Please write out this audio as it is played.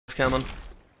coming.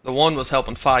 The one was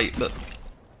helping fight, but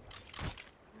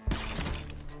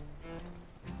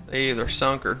they either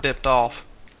sunk or dipped off.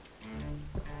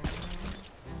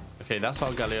 Okay, that's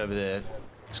our galley over there,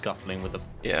 scuffling with the...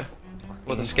 Yeah,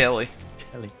 with a skelly.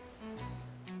 Kelly.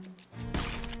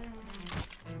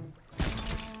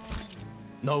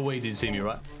 No way he didn't see me,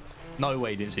 right? No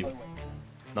way he didn't see me.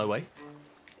 No way.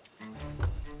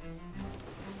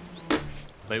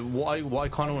 Maybe what I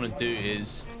kind of want to do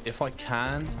is, if I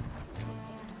can...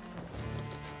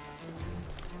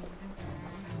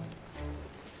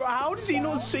 Bro, how does he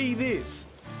not see this?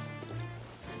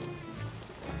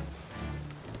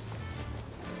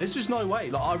 There's just no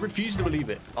way. Like, I refuse to believe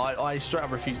it. I straight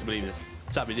up refuse to believe this.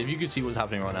 Savage, if you could see what's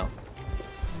happening right now.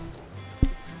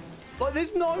 Like,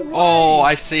 there's no way. Oh,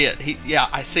 I see it. Yeah,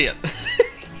 I see it.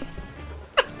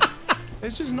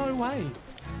 There's just no way.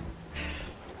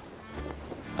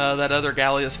 That other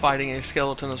galley is fighting a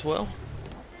skeleton as well.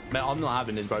 Man, I'm not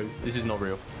having this, bro. This is not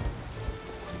real.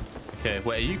 Okay,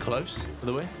 wait, are you close, by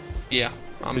the way? Yeah.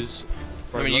 I mean,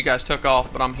 Bro, you guys took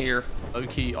off, but I'm here.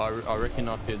 Okay, I reckon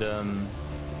I could,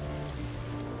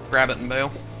 Grab it and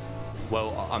bail.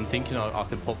 well, I'm thinking I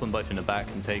could pop them both in the back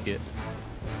and take it.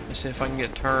 Let's see if I can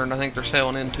get turned. I think they're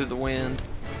sailing into the wind.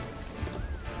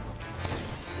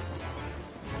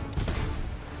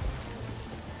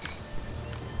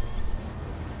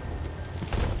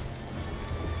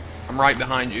 I'm right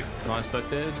behind you. Mine's both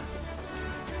dead.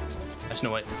 Actually,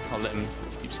 no, wait. I'll let him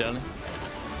keep sailing.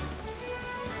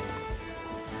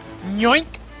 Yoink!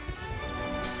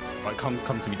 Right, come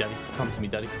to me, daddy. Come to me,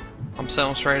 daddy. I'm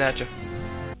sailing straight at you.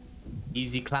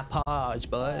 Easy clappage,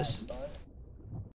 boys.